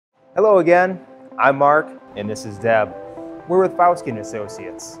Hello again, I'm Mark and this is Deb. We're with Fauske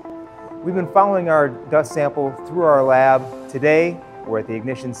Associates. We've been following our dust sample through our lab. Today, we're at the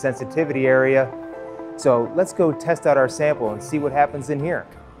ignition sensitivity area. So let's go test out our sample and see what happens in here.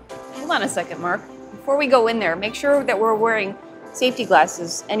 Hold on a second, Mark. Before we go in there, make sure that we're wearing safety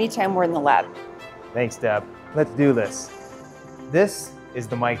glasses anytime we're in the lab. Thanks, Deb. Let's do this. This is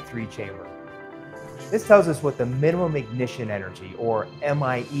the MIE 3 chamber. This tells us what the minimum ignition energy, or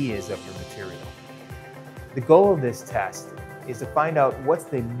MIE, is of your material. The goal of this test is to find out what's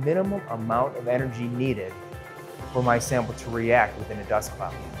the minimum amount of energy needed for my sample to react within a dust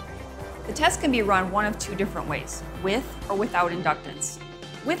cloud. The test can be run one of two different ways, with or without inductance.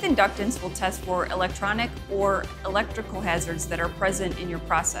 With inductance, we'll test for electronic or electrical hazards that are present in your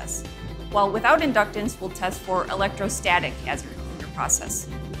process, while without inductance, we'll test for electrostatic hazards in your process.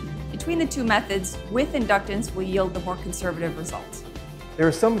 Between the two methods, with inductance will yield the more conservative results. There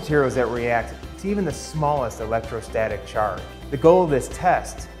are some materials that react to even the smallest electrostatic charge. The goal of this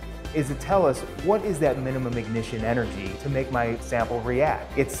test is to tell us what is that minimum ignition energy to make my sample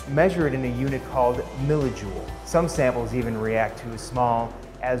react. It's measured in a unit called millijoule. Some samples even react to as small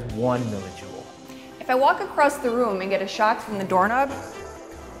as 1 millijoule. If I walk across the room and get a shock from the doorknob,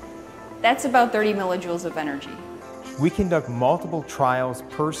 that's about 30 millijoules of energy. We conduct multiple trials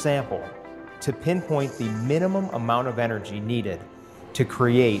per sample to pinpoint the minimum amount of energy needed to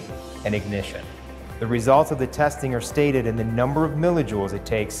create an ignition. The results of the testing are stated in the number of millijoules it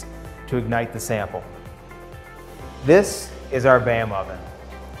takes to ignite the sample. This is our BAM oven,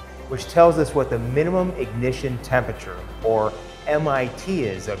 which tells us what the minimum ignition temperature, or MIT,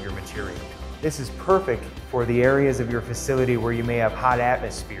 is of your material. This is perfect for the areas of your facility where you may have hot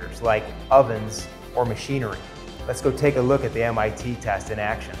atmospheres, like ovens or machinery. Let's go take a look at the MIT test in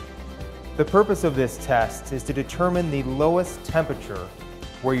action. The purpose of this test is to determine the lowest temperature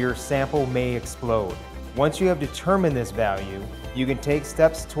where your sample may explode. Once you have determined this value, you can take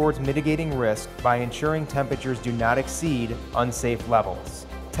steps towards mitigating risk by ensuring temperatures do not exceed unsafe levels.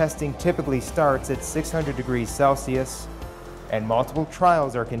 Testing typically starts at 600 degrees Celsius, and multiple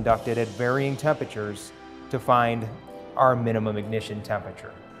trials are conducted at varying temperatures to find our minimum ignition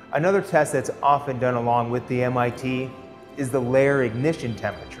temperature. Another test that's often done along with the MIT is the layer ignition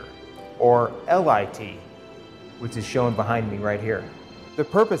temperature, or LIT, which is shown behind me right here. The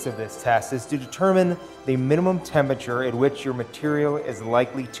purpose of this test is to determine the minimum temperature at which your material is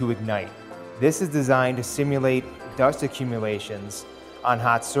likely to ignite. This is designed to simulate dust accumulations on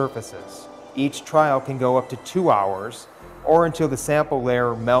hot surfaces. Each trial can go up to 2 hours, or until the sample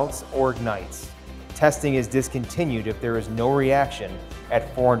layer melts or ignites. Testing is discontinued if there is no reaction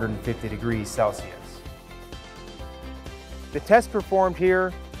at 450 degrees Celsius. The tests performed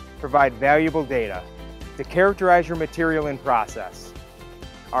here provide valuable data to characterize your material in process.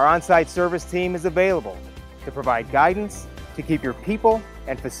 Our on-site service team is available to provide guidance to keep your people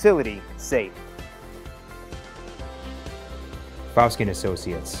and facility safe. Fauske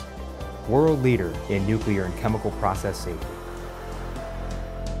Associates, world leader in nuclear and chemical process safety.